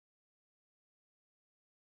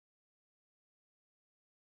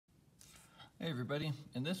Hey everybody,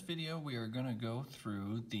 in this video we are going to go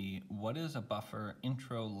through the What is a Buffer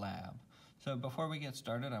intro lab. So before we get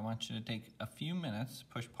started, I want you to take a few minutes,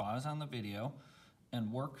 push pause on the video,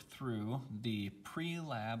 and work through the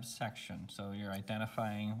pre-lab section. So you're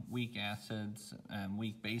identifying weak acids and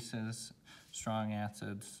weak bases, strong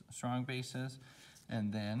acids, strong bases,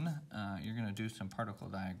 and then you're going to do some particle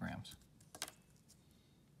diagrams.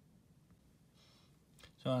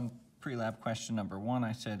 So on pre-lab question number 1,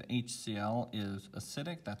 I said HCl is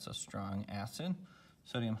acidic, that's a strong acid.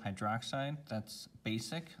 Sodium hydroxide, that's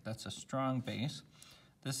basic, that's a strong base.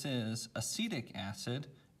 This is acetic acid,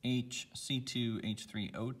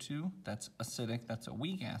 HC2H3O2, that's acidic, that's a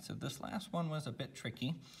weak acid. This last one was a bit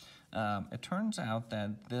tricky. It turns out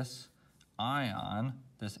that this ion,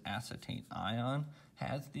 this acetate ion,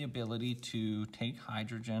 has the ability to take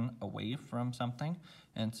hydrogen away from something,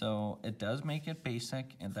 and so it does make it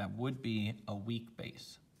basic, and that would be a weak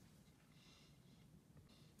base.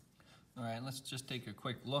 All right, let's just take a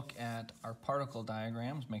quick look at our particle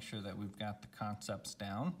diagrams, make sure that we've got the concepts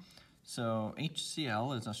down. So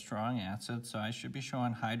HCl is a strong acid, so I should be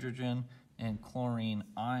showing hydrogen and chlorine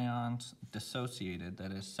ions dissociated,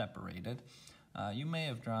 that is separated. You may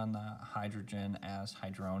have drawn the hydrogen as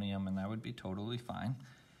hydronium, and that would be totally fine.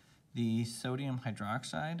 The sodium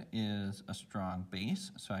hydroxide is a strong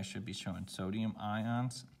base, so I should be showing sodium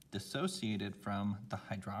ions dissociated from the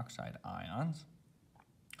hydroxide ions.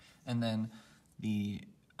 And then the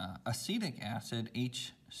acetic acid,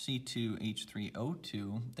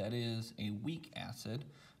 HC2H3O2, that is a weak acid.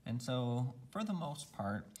 And so for the most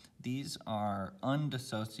part, these are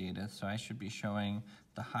undissociated, so I should be showing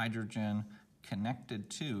the hydrogen connected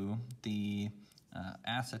to the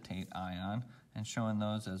acetate ion and showing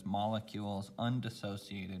those as molecules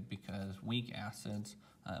undissociated because weak acids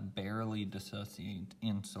barely dissociate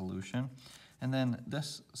in solution. And then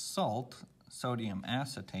this salt, sodium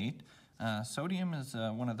acetate, sodium is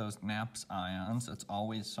one of those NAPS ions that's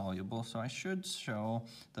always soluble, so I should show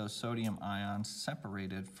those sodium ions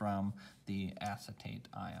separated from the acetate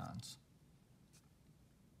ions.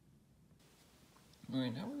 All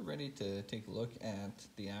right, now we're ready to take a look at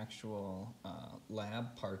the actual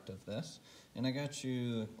lab part of this. And I got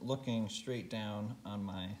you looking straight down on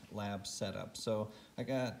my lab setup. So I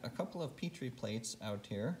got a couple of Petri plates out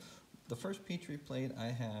here. The first Petri plate, I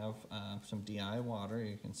have some DI water.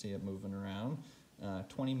 You can see it moving around.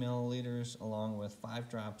 20 milliliters along with 5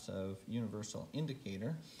 drops of universal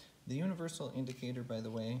indicator. The universal indicator, by the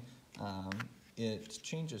way, it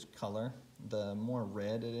changes color. The more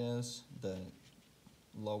red it is, the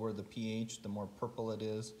lower the pH, the more purple it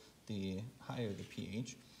is, the higher the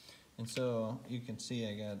pH. And so you can see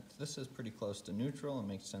this is pretty close to neutral. It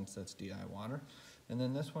makes sense that's DI water. And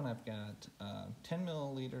then this one I've got 10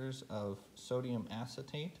 milliliters of sodium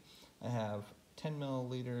acetate. I have 10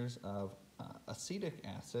 milliliters of acetic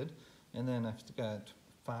acid. And then I've got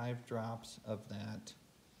 5 drops of that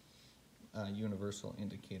universal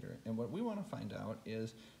indicator. And what we want to find out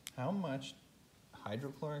is how much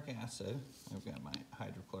hydrochloric acid, I've got my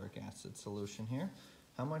hydrochloric acid solution here,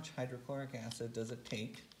 how much hydrochloric acid does it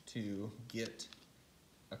take to get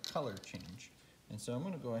a color change? And so I'm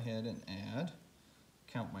going to go ahead and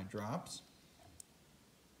count my drops.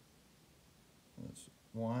 That's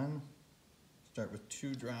 1, start with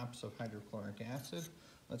 2 drops of hydrochloric acid.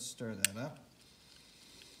 Let's stir that up.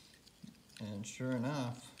 And sure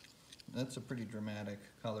enough, that's a pretty dramatic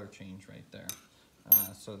color change right there.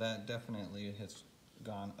 So that definitely has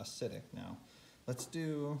gone acidic now. Let's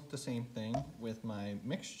do the same thing with my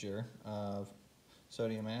mixture of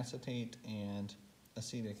sodium acetate and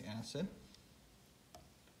acetic acid.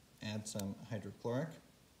 Add some hydrochloric.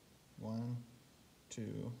 1,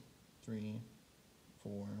 2, 3,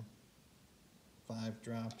 4, 5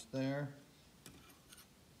 drops there.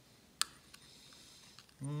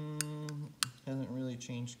 Hasn't really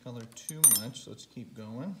changed color too much, so let's keep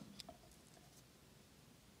going.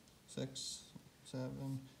 6,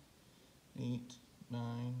 7, 8,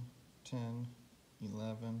 9, 10,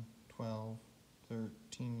 11, 12,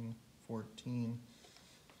 13, 14.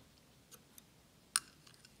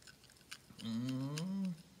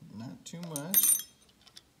 Not too much.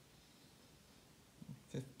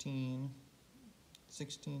 15,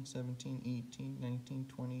 16, 17, 18, 19,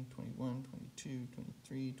 20, 21, 22,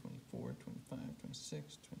 23, 24, 25,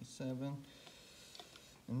 26, 27.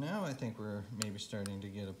 And now I think we're maybe starting to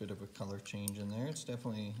get a bit of a color change in there. It's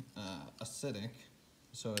definitely acidic,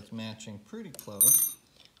 so it's matching pretty close.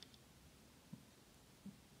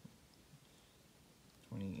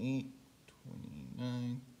 28,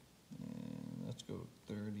 29, and let's go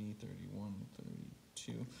 30, 31,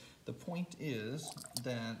 32. The point is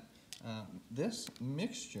that This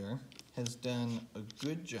mixture has done a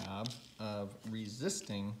good job of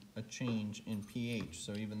resisting a change in pH.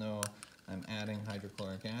 So even though I'm adding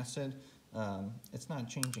hydrochloric acid, it's not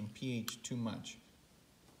changing pH too much.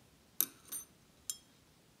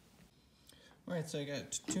 All right, so I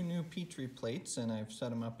got 2 new Petri plates, and I've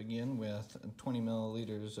set them up again with 20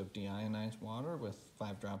 milliliters of deionized water with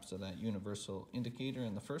 5 drops of that universal indicator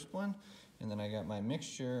in the first one. And then I got my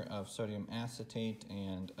mixture of sodium acetate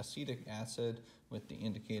and acetic acid with the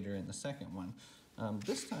indicator in the second one.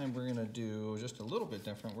 This time we're gonna do just a little bit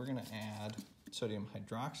different. We're gonna add sodium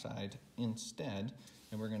hydroxide instead,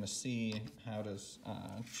 and we're gonna see how does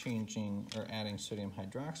changing or adding sodium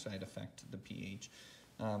hydroxide affect the pH.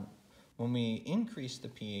 When we increase the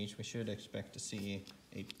pH, we should expect to see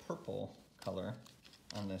a purple color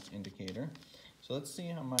on this indicator. So let's see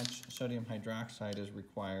how much sodium hydroxide is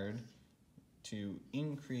required to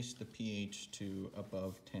increase the pH to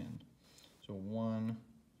above 10. So 1,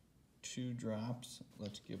 2 drops.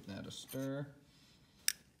 Let's give that a stir.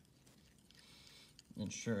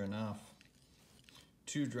 And sure enough,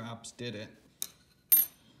 2 drops did it.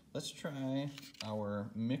 Let's try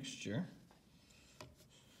our mixture.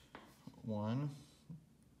 1,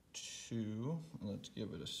 2, let's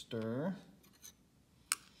give it a stir.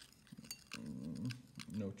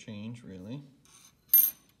 No change really.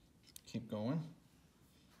 Keep going.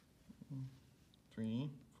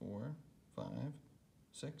 3, 4, 5,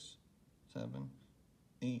 6, 7,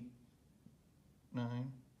 8,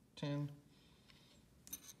 9, 10.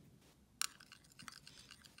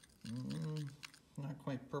 Not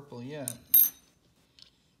quite purple yet.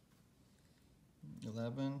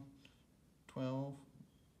 11, 12,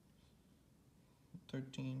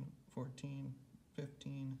 13, 14,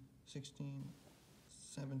 15, 16,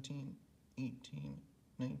 17, 18,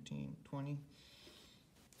 19, 20.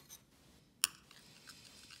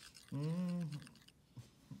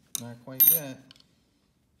 Not quite yet.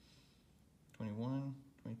 21,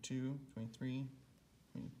 22, 23,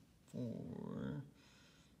 24,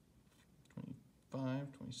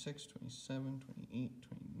 25, 26, 27, 28,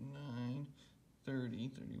 29, 30,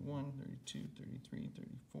 31, 32, 33,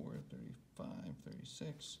 34, 35,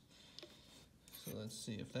 36. So let's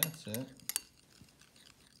see if that's it.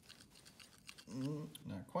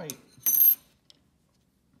 Not quite.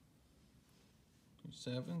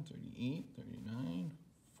 37, 38, 39,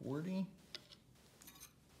 40.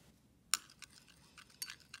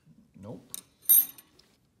 Nope.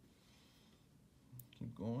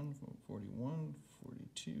 Keep going. 41,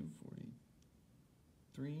 42,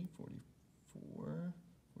 43, 44,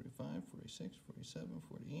 45, 46, 47,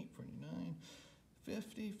 48, 49,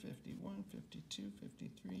 50, 51, 52,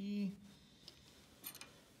 53.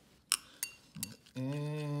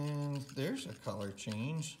 And there's a color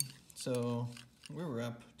change. So we were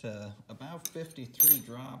up to about 53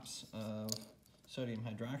 drops of sodium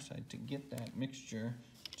hydroxide to get that mixture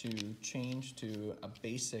to change to a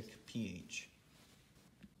basic pH.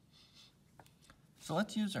 So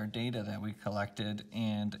let's use our data that we collected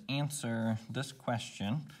and answer this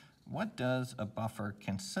question. What does a buffer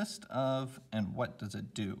consist of and what does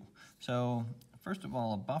it do? So first of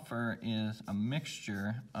all, a buffer is a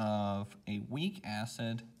mixture of a weak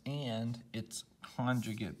acid and its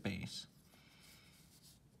conjugate base.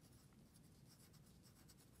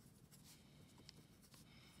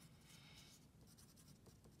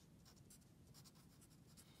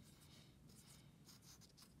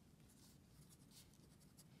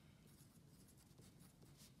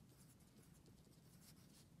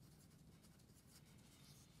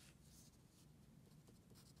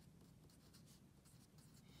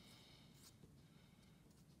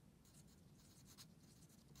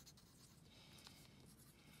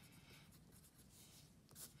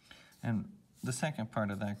 And the second part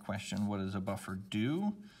of that question, what does a buffer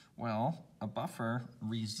do? Well, a buffer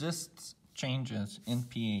resists changes in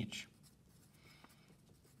pH.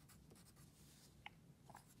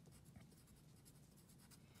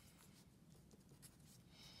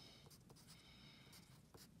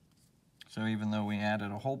 So even though we added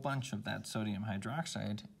a whole bunch of that sodium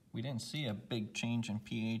hydroxide, we didn't see a big change in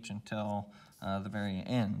pH until the very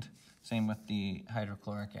end. Same with the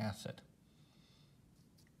hydrochloric acid.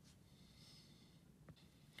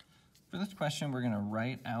 For this question, we're going to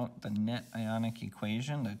write out the net ionic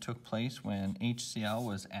equation that took place when HCl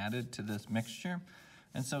was added to this mixture.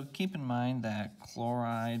 And so keep in mind that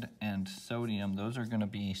chloride and sodium, those are going to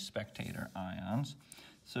be spectator ions.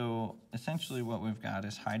 So essentially what we've got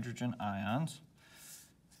is hydrogen ions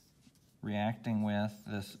reacting with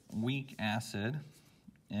this weak acid.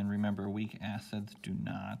 And remember, weak acids do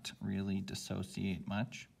not really dissociate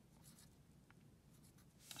much.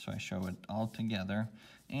 So I show it all together,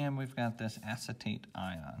 and we've got this acetate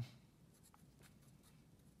ion.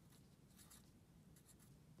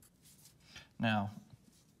 Now,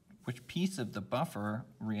 which piece of the buffer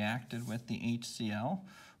reacted with the HCl?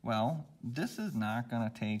 Well, this is not going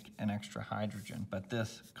to take an extra hydrogen, but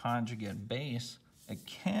this conjugate base, it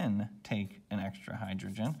can take an extra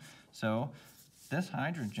hydrogen. So this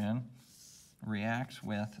hydrogen reacts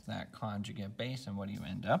with that conjugate base, and what do you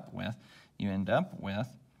end up with? You end up with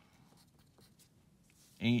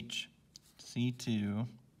HC2,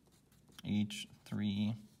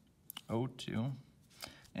 H3O2,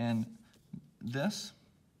 and this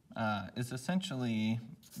is essentially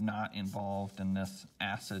not involved in this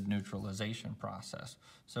acid neutralization process.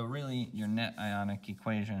 So really, your net ionic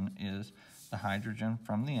equation is the hydrogen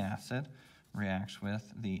from the acid reacts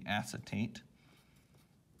with the acetate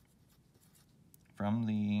from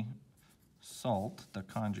the salt, the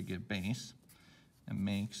conjugate base, and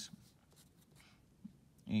makes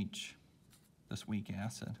this weak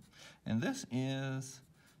acid. And this is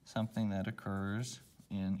something that occurs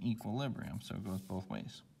in equilibrium, so it goes both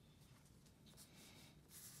ways.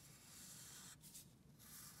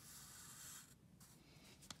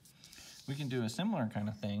 We can do a similar kind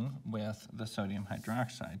of thing with the sodium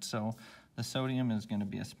hydroxide. So the sodium is going to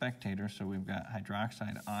be a spectator, so we've got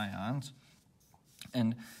hydroxide ions.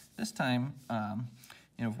 And this time,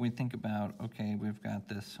 if we think about, okay, we've got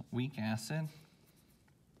this weak acid,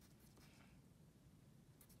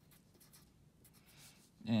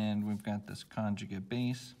 and we've got this conjugate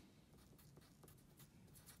base.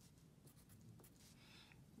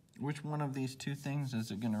 Which one of these two things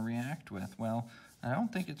is it going to react with? Well, I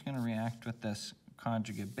don't think it's going to react with this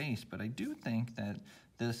conjugate base, but I do think that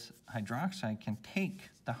this hydroxide can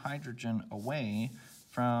take the hydrogen away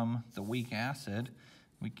from the weak acid.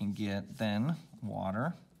 We can get then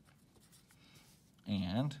water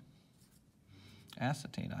and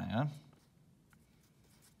acetate ion.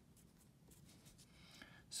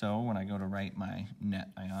 So when I go to write my net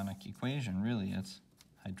ionic equation, really it's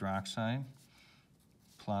hydroxide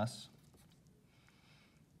plus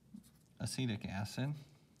acetic acid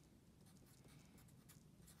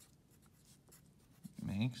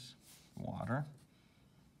makes water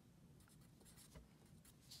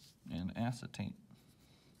and acetate.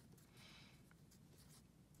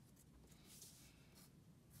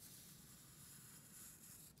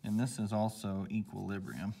 And this is also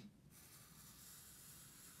equilibrium.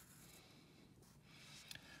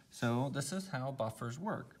 So this is how buffers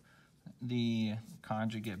work. The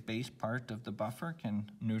conjugate base part of the buffer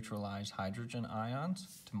can neutralize hydrogen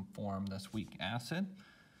ions to form this weak acid.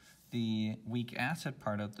 The weak acid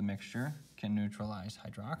part of the mixture can neutralize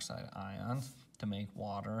hydroxide ions to make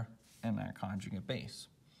water and that conjugate base.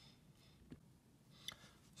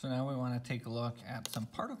 So now we want to take a look at some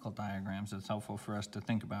particle diagrams. It's helpful for us to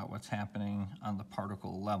think about what's happening on the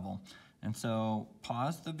particle level. And so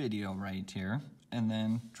pause the video right here and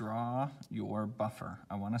then draw your buffer.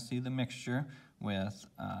 I want to see the mixture with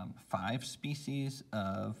 5 species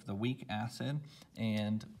of the weak acid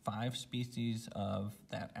and 5 species of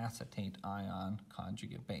that acetate ion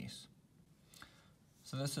conjugate base.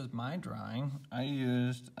 So this is my drawing. I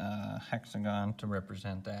used a hexagon to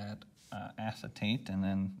represent that acetate, and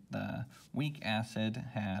then the weak acid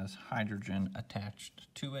has hydrogen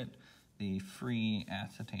attached to it. The free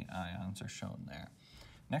acetate ions are shown there.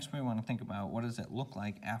 Next, we want to think about what does it look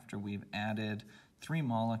like after we've added 3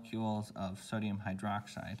 molecules of sodium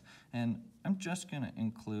hydroxide. And I'm just going to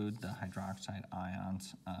include the hydroxide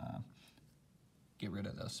ions, get rid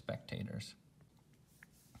of those spectators.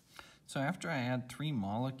 So after I add 3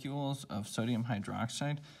 molecules of sodium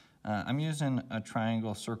hydroxide, I'm using a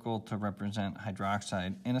triangle circle to represent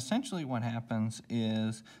hydroxide. And essentially what happens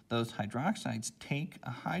is those hydroxides take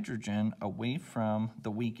a hydrogen away from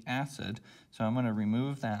the weak acid. So I'm going to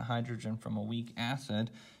remove that hydrogen from a weak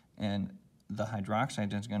acid, and the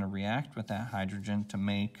hydroxide is going to react with that hydrogen to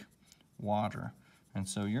make water. And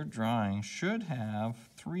so your drawing should have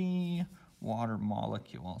 3 water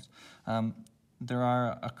molecules. There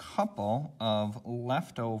are a couple of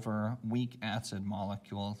leftover weak acid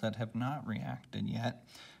molecules that have not reacted yet.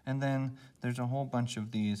 And then there's a whole bunch of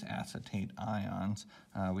these acetate ions.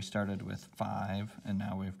 We started with 5, and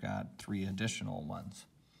now we've got 3 additional ones.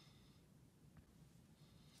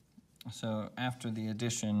 So after the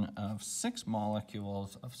addition of 6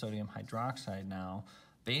 molecules of sodium hydroxide now,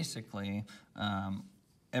 basically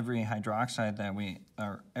every hydroxide that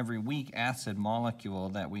every weak acid molecule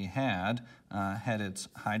that we had its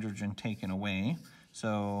hydrogen taken away.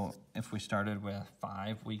 So if we started with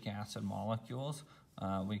 5 weak acid molecules,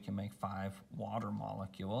 we can make 5 water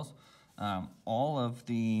molecules. All of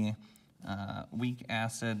the weak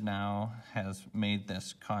acid now has made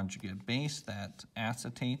this conjugate base, that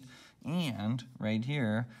acetate, and right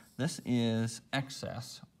here, this is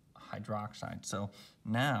excess hydroxide. So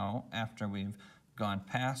now, after we've gone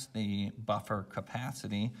past the buffer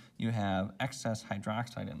capacity, you have excess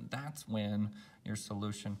hydroxide, and that's when your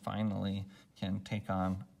solution finally can take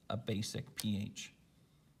on a basic pH.